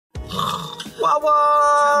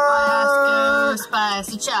Tabasco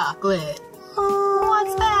spicy chocolate.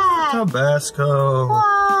 What's that? Tabasco.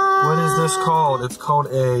 What is this called? It's called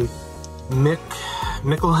a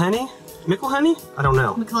Michelhenny? Michelhenny? I don't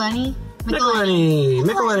know. Michelhenny?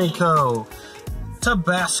 Michelhenny Co.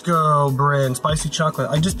 Tabasco brand spicy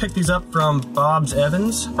chocolate. I just picked these up from Bob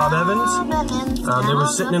Evans. They were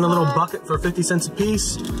sitting in a little bucket for 50 cents a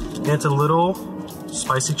piece. And it's a little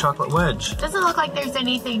spicy chocolate wedge. Doesn't look like there's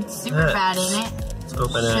anything super bad in it. Let's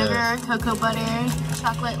open it. Sugar, cocoa butter,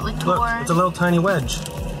 chocolate liqueur. Look, it's a little tiny wedge.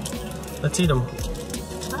 Let's eat them.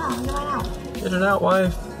 Oh, look at mine out. Get it out,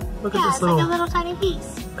 wife. Look at this it's like a little tiny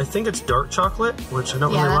piece. I think it's dark chocolate, which I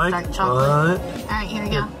don't really like. Dark chocolate. Alright, here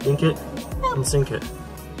we go. Ink it and sink it.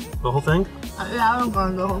 The whole thing? Yeah, I'm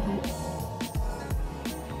going the whole thing.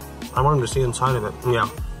 I want him to see inside of it. Yeah.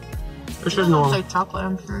 It's just normal. It looks like chocolate,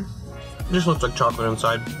 I'm sure. It just looks like chocolate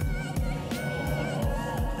inside.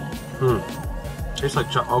 Tastes like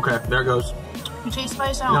chocolate. Okay, there it goes. You taste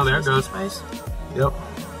spice? No, there it goes. Spice. Yep.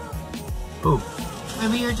 Ooh.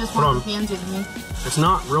 Maybe you're just more handsy than me. It's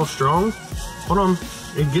not real strong. Hold on.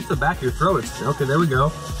 It gets the back of your throat. Okay, there we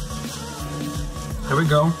go. There we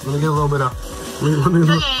go. Let me get a little bit of. Okay,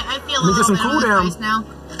 I feel a little bit of spice now.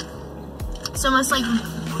 It's almost like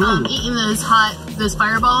eating those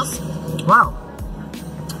fireballs. Wow.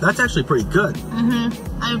 That's actually pretty good.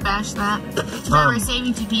 I would bash that. So we're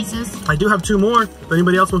saving 2 pieces. I do have 2 more. If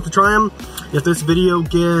anybody else wants to try them. If this video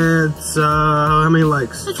gets, how many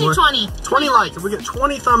likes? Let's do 20. 20 likes. If we get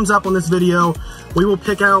 20 thumbs up on this video, we will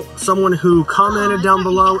pick out someone who commented down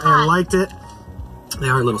below and liked it. They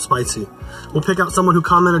are a little spicy. We'll pick out someone who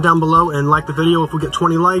commented down below and liked the video if we get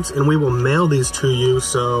 20 likes, and we will mail these to you.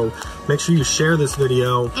 So make sure you share this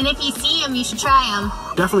video. And if you see them, you should try them.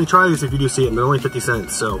 Definitely try these if you do see them. They're only 50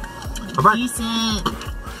 cents. So, all right. Decent.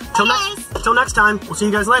 Till next time. We'll see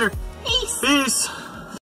you guys later. Peace. Peace.